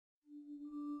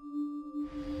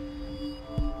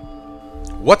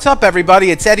What's up, everybody?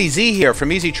 It's Eddie Z here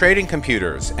from Easy Trading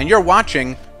Computers, and you're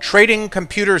watching Trading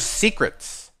Computers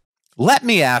Secrets. Let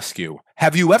me ask you,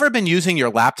 have you ever been using your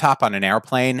laptop on an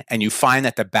airplane and you find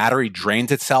that the battery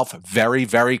drains itself very,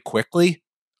 very quickly?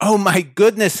 Oh my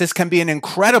goodness, this can be an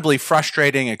incredibly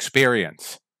frustrating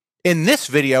experience. In this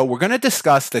video, we're going to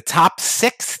discuss the top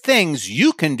 6 things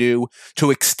you can do to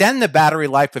extend the battery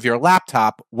life of your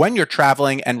laptop when you're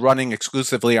traveling and running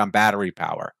exclusively on battery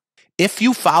power. If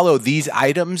you follow these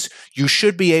items, you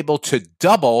should be able to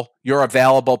double your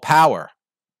available power.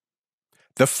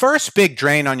 The first big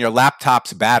drain on your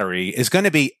laptop's battery is going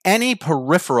to be any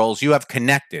peripherals you have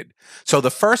connected. So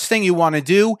the first thing you want to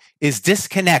do is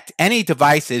disconnect any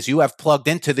devices you have plugged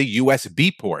into the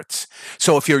USB ports.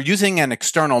 So if you're using an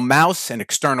external mouse, an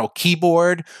external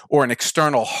keyboard, or an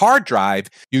external hard drive,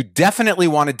 you definitely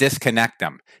want to disconnect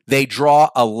them. They draw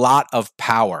a lot of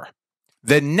power.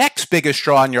 The next biggest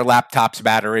draw on your laptop's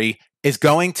battery is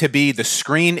going to be the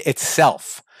screen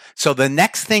itself. So the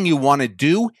next thing you want to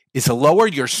do is lower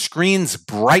your screen's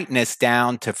brightness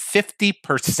down to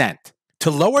 50%. To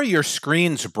lower your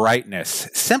screen's brightness,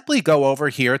 simply go over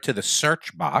here to the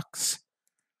search box,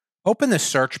 open the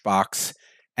search box,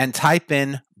 and type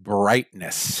in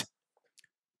brightness.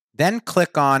 Then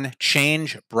click on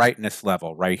Change Brightness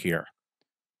Level right here.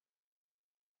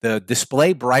 The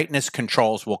display brightness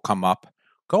controls will come up.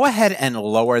 Go ahead and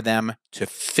lower them to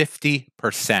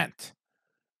 50%.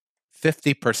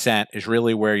 50% is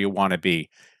really where you want to be.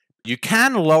 You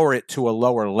can lower it to a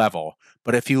lower level,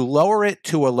 but if you lower it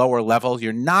to a lower level,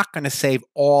 you're not going to save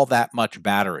all that much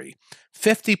battery.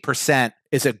 50%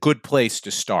 is a good place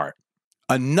to start.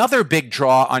 Another big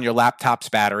draw on your laptop's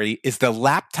battery is the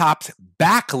laptop's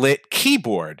backlit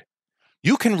keyboard.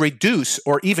 You can reduce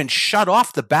or even shut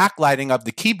off the backlighting of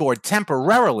the keyboard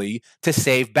temporarily to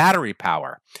save battery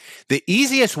power. The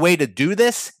easiest way to do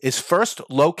this is first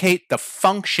locate the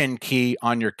function key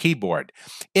on your keyboard.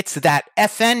 It's that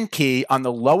FN key on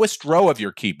the lowest row of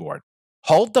your keyboard.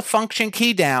 Hold the function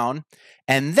key down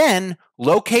and then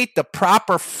locate the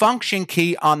proper function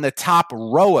key on the top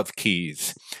row of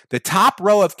keys. The top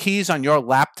row of keys on your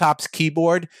laptop's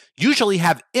keyboard usually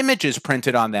have images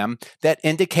printed on them that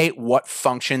indicate what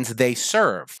functions they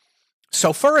serve.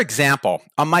 So for example,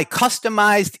 on my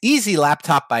customized Easy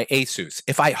laptop by Asus,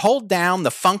 if I hold down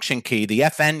the function key, the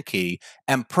FN key,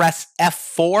 and press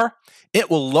F4, it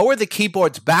will lower the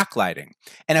keyboard's backlighting.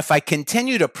 And if I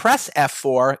continue to press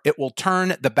F4, it will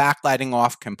turn the backlighting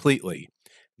off completely.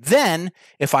 Then,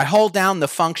 if I hold down the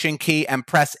function key and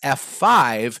press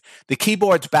F5, the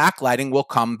keyboard's backlighting will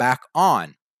come back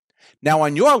on. Now,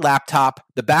 on your laptop,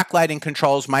 the backlighting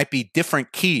controls might be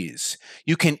different keys.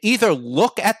 You can either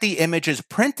look at the images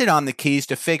printed on the keys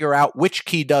to figure out which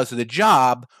key does the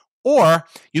job, or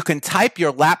you can type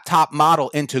your laptop model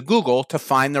into Google to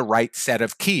find the right set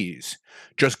of keys.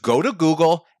 Just go to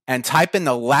Google and type in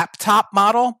the laptop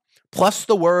model plus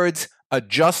the words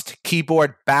adjust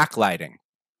keyboard backlighting.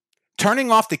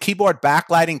 Turning off the keyboard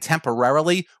backlighting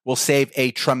temporarily will save a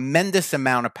tremendous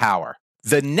amount of power.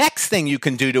 The next thing you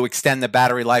can do to extend the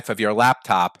battery life of your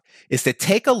laptop is to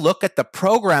take a look at the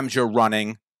programs you're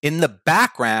running in the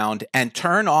background and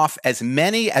turn off as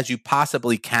many as you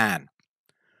possibly can.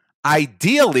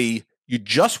 Ideally, you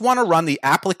just want to run the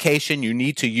application you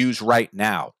need to use right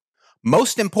now.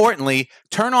 Most importantly,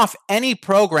 turn off any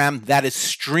program that is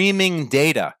streaming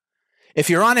data. If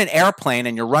you're on an airplane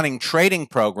and you're running trading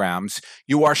programs,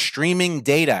 you are streaming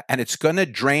data and it's going to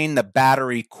drain the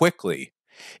battery quickly.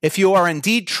 If you are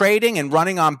indeed trading and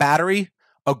running on battery,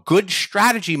 a good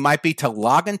strategy might be to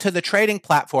log into the trading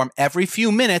platform every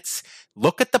few minutes,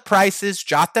 look at the prices,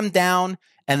 jot them down,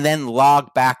 and then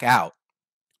log back out.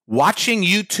 Watching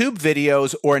YouTube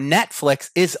videos or Netflix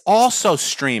is also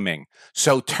streaming,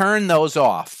 so turn those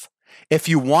off. If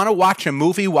you want to watch a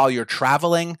movie while you're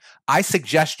traveling, I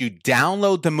suggest you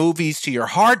download the movies to your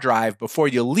hard drive before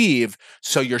you leave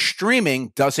so your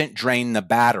streaming doesn't drain the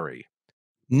battery.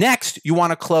 Next, you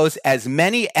want to close as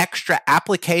many extra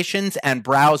applications and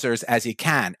browsers as you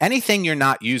can, anything you're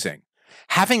not using.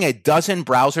 Having a dozen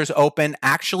browsers open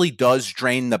actually does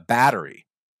drain the battery.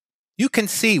 You can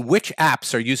see which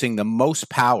apps are using the most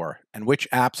power and which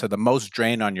apps are the most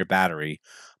drain on your battery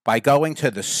by going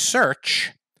to the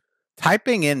search,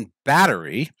 typing in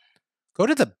battery, go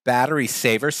to the battery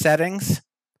saver settings.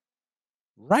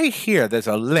 Right here, there's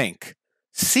a link.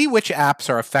 See which apps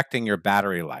are affecting your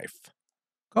battery life.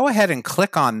 Go ahead and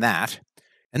click on that,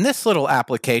 and this little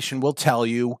application will tell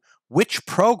you which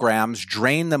programs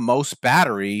drain the most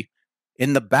battery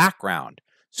in the background.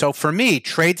 So for me,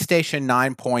 TradeStation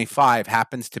 9.5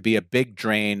 happens to be a big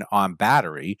drain on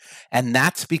battery, and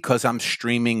that's because I'm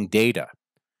streaming data.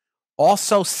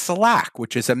 Also, Slack,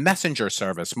 which is a messenger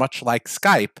service, much like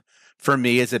Skype, for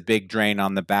me is a big drain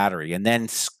on the battery. And then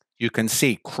you can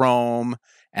see Chrome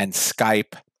and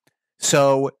Skype.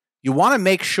 So you want to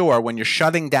make sure when you're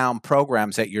shutting down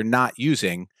programs that you're not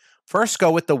using, first go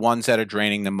with the ones that are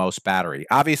draining the most battery.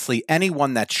 Obviously,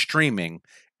 anyone that's streaming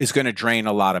is going to drain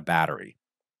a lot of battery.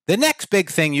 The next big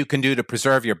thing you can do to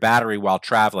preserve your battery while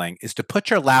traveling is to put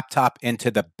your laptop into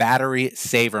the battery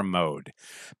saver mode.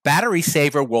 Battery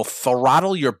saver will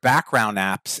throttle your background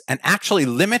apps and actually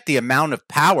limit the amount of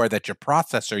power that your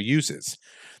processor uses.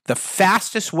 The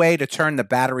fastest way to turn the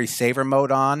battery saver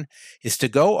mode on is to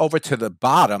go over to the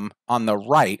bottom on the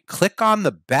right, click on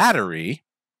the battery,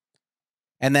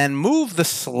 and then move the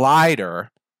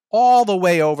slider all the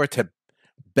way over to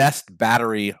best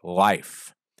battery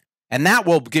life. And that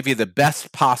will give you the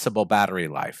best possible battery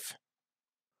life.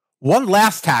 One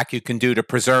last hack you can do to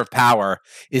preserve power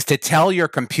is to tell your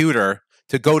computer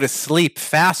to go to sleep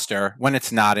faster when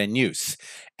it's not in use.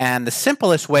 And the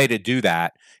simplest way to do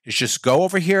that is just go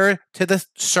over here to the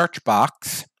search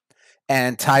box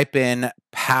and type in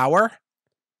power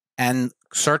and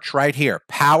search right here,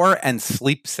 power and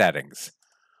sleep settings.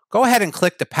 Go ahead and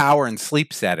click the power and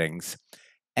sleep settings.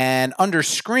 And under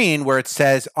screen where it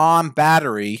says on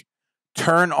battery,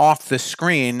 turn off the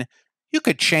screen, you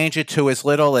could change it to as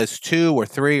little as 2 or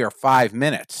 3 or 5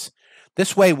 minutes.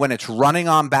 This way, when it's running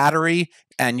on battery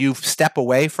and you step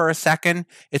away for a second,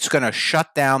 it's going to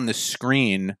shut down the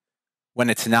screen when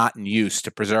it's not in use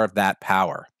to preserve that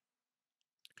power.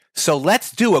 So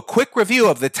let's do a quick review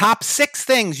of the top 6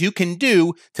 things you can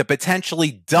do to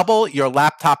potentially double your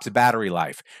laptop's battery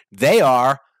life. They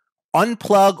are: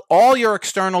 unplug all your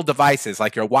external devices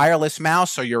like your wireless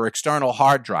mouse or your external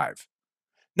hard drive.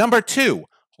 Number 2,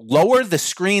 lower the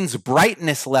screen's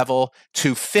brightness level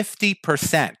to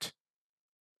 50%.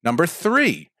 Number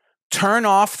 3, turn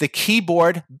off the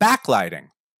keyboard backlighting.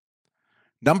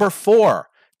 Number 4,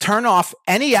 turn off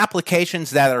any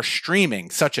applications that are streaming,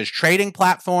 such as trading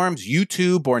platforms,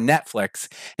 YouTube, or Netflix,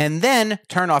 and then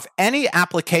turn off any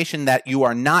application that you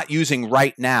are not using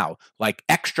right now, like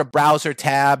extra browser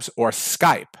tabs or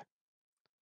Skype.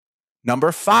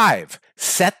 Number 5,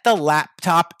 set the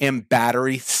laptop in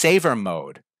battery saver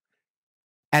mode.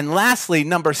 And lastly,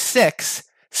 number 6,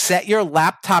 set your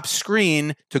laptop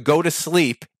screen to go to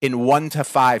sleep in 1 to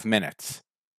 5 minutes.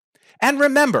 And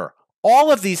remember,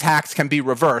 all of these hacks can be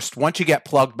reversed once you get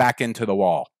plugged back into the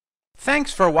wall.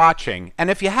 Thanks for watching, and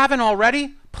if you haven't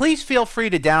already, please feel free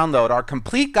to download our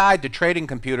complete guide to trading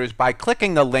computers by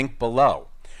clicking the link below.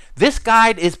 This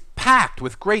guide is packed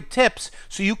with great tips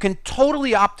so you can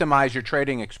totally optimize your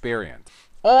trading experience.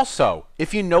 Also,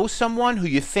 if you know someone who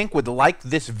you think would like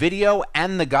this video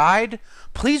and the guide,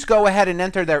 please go ahead and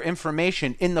enter their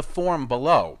information in the form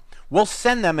below. We'll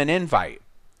send them an invite.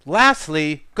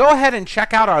 Lastly, go ahead and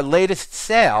check out our latest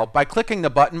sale by clicking the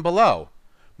button below.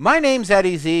 My name's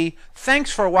Eddie Z,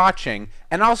 thanks for watching,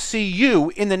 and I'll see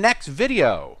you in the next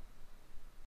video.